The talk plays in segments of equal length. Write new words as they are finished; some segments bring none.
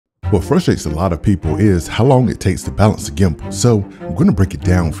What frustrates a lot of people is how long it takes to balance a gimbal, so I'm going to break it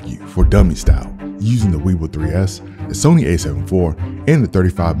down for you for dummy style, using the Weebill 3S, the Sony a7 IV, and the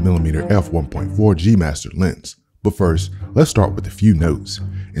 35mm f1.4 G Master lens. But first, let's start with a few notes.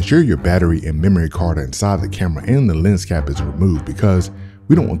 Ensure your battery and memory card are inside the camera and the lens cap is removed because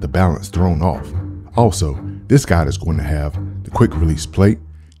we don't want the balance thrown off. Also, this guide is going to have the quick release plate,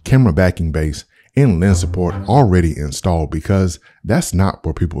 camera backing base, and lens support already installed because that's not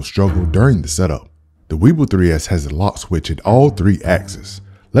where people struggle during the setup. The Weebill 3S has a lock switch at all 3 axes.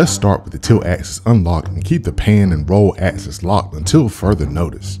 Let's start with the tilt axis unlocked and keep the pan and roll axis locked until further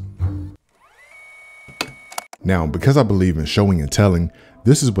notice. Now, because I believe in showing and telling,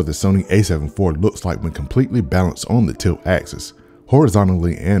 this is what the Sony a7 IV looks like when completely balanced on the tilt axis,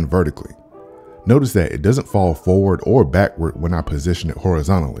 horizontally and vertically. Notice that it doesn't fall forward or backward when I position it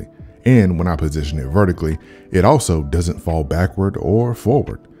horizontally. And when I position it vertically, it also doesn't fall backward or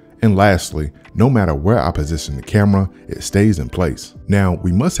forward. And lastly, no matter where I position the camera, it stays in place. Now,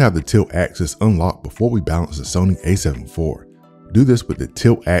 we must have the tilt axis unlocked before we balance the Sony a7 IV. Do this with the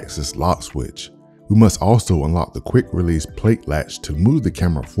tilt axis lock switch. We must also unlock the quick release plate latch to move the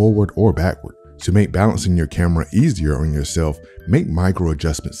camera forward or backward. To make balancing your camera easier on yourself, make micro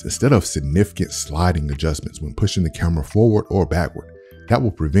adjustments instead of significant sliding adjustments when pushing the camera forward or backward. That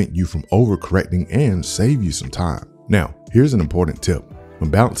will prevent you from overcorrecting and save you some time. Now, here's an important tip. When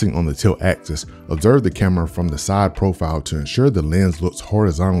balancing on the tilt axis, observe the camera from the side profile to ensure the lens looks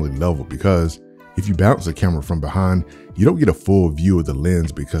horizontally level, because if you balance the camera from behind, you don't get a full view of the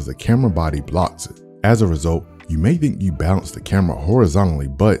lens because the camera body blocks it. As a result, you may think you balanced the camera horizontally,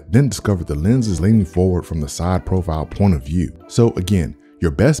 but then discover the lens is leaning forward from the side profile point of view. So again,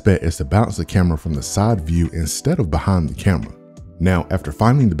 your best bet is to balance the camera from the side view instead of behind the camera. Now, after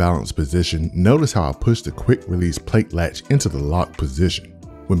finding the balance position, notice how I push the quick release plate latch into the lock position.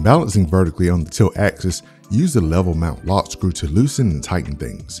 When balancing vertically on the tilt axis, use the level mount lock screw to loosen and tighten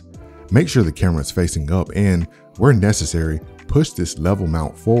things. Make sure the camera is facing up and, where necessary, push this level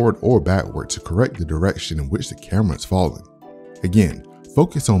mount forward or backward to correct the direction in which the camera is falling. Again,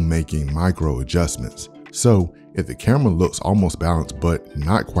 focus on making micro adjustments. So, if the camera looks almost balanced but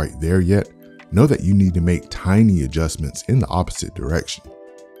not quite there yet, know that you need to make tiny adjustments in the opposite direction.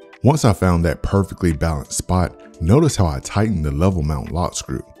 Once I found that perfectly balanced spot, notice how I tighten the level mount lock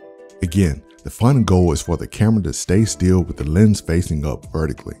screw. Again, the final goal is for the camera to stay still with the lens facing up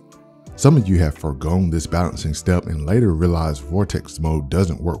vertically. Some of you have forgone this balancing step and later realized vortex mode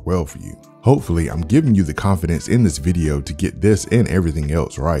doesn't work well for you. Hopefully, I'm giving you the confidence in this video to get this and everything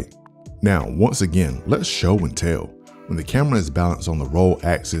else right. Now, once again, let's show and tell. When the camera is balanced on the roll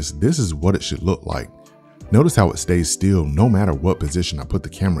axis, this is what it should look like. Notice how it stays still no matter what position I put the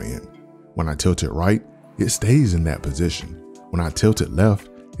camera in. When I tilt it right, it stays in that position. When I tilt it left,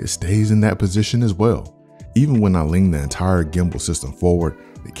 it stays in that position as well. Even when I lean the entire gimbal system forward,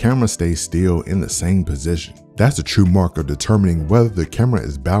 the camera stays still in the same position. That's a true mark of determining whether the camera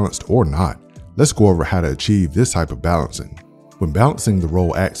is balanced or not. Let's go over how to achieve this type of balancing. When balancing the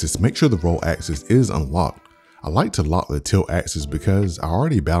roll axis, make sure the roll axis is unlocked. I like to lock the tilt axis because I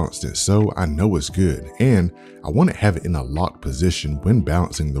already balanced it, so I know it's good, and I want to have it in a locked position when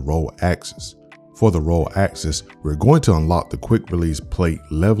balancing the roll axis. For the roll axis, we're going to unlock the quick release plate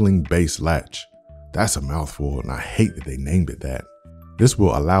leveling base latch. That's a mouthful and I hate that they named it that. This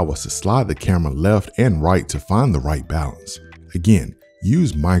will allow us to slide the camera left and right to find the right balance. Again,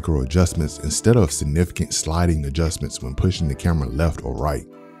 use micro adjustments instead of significant sliding adjustments when pushing the camera left or right.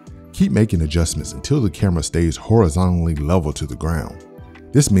 Keep making adjustments until the camera stays horizontally level to the ground.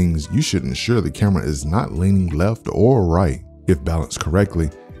 This means you should ensure the camera is not leaning left or right. If balanced correctly,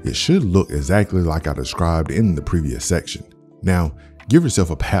 it should look exactly like I described in the previous section. Now, give yourself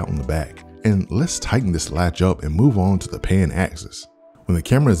a pat on the back, and let's tighten this latch up and move on to the pan axis. When the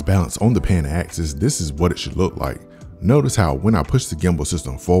camera is balanced on the pan axis, this is what it should look like. Notice how when I push the gimbal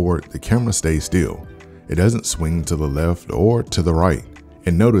system forward, the camera stays still. It doesn't swing to the left or to the right.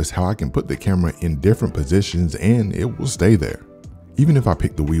 And notice how I can put the camera in different positions and it will stay there. Even if I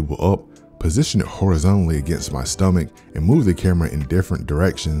pick the Weebill up, position it horizontally against my stomach, and move the camera in different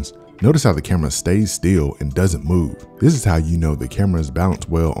directions, notice how the camera stays still and doesn't move. This is how you know the camera is balanced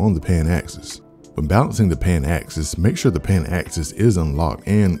well on the pan axis. When balancing the pan axis, make sure the pan axis is unlocked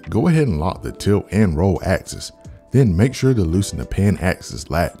and go ahead and lock the tilt and roll axis. Then make sure to loosen the pan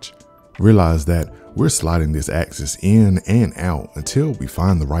axis latch. Realize that we're sliding this axis in and out until we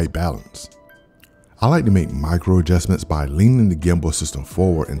find the right balance. I like to make micro adjustments by leaning the gimbal system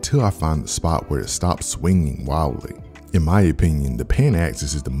forward until I find the spot where it stops swinging wildly. In my opinion, the pan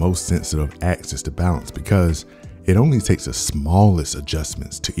axis is the most sensitive axis to balance because It only takes the smallest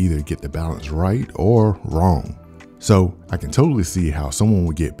adjustments to either get the balance right or wrong. So I can totally see how someone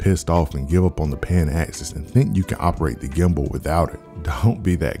would get pissed off and give up on the pan axis and think you can operate the gimbal without it. Don't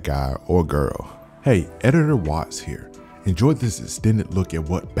be that guy or girl. Hey, Editor Watts here. Enjoyed this extended look at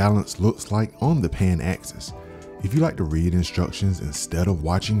what balance looks like on the pan axis. If you like to read instructions instead of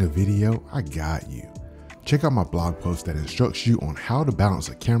watching a video, I got you. Check out my blog post that instructs you on how to balance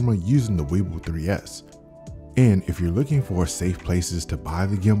a camera using the Weebill 3S. And if you're looking for safe places to buy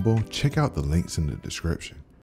the gimbal, check out the links in the description.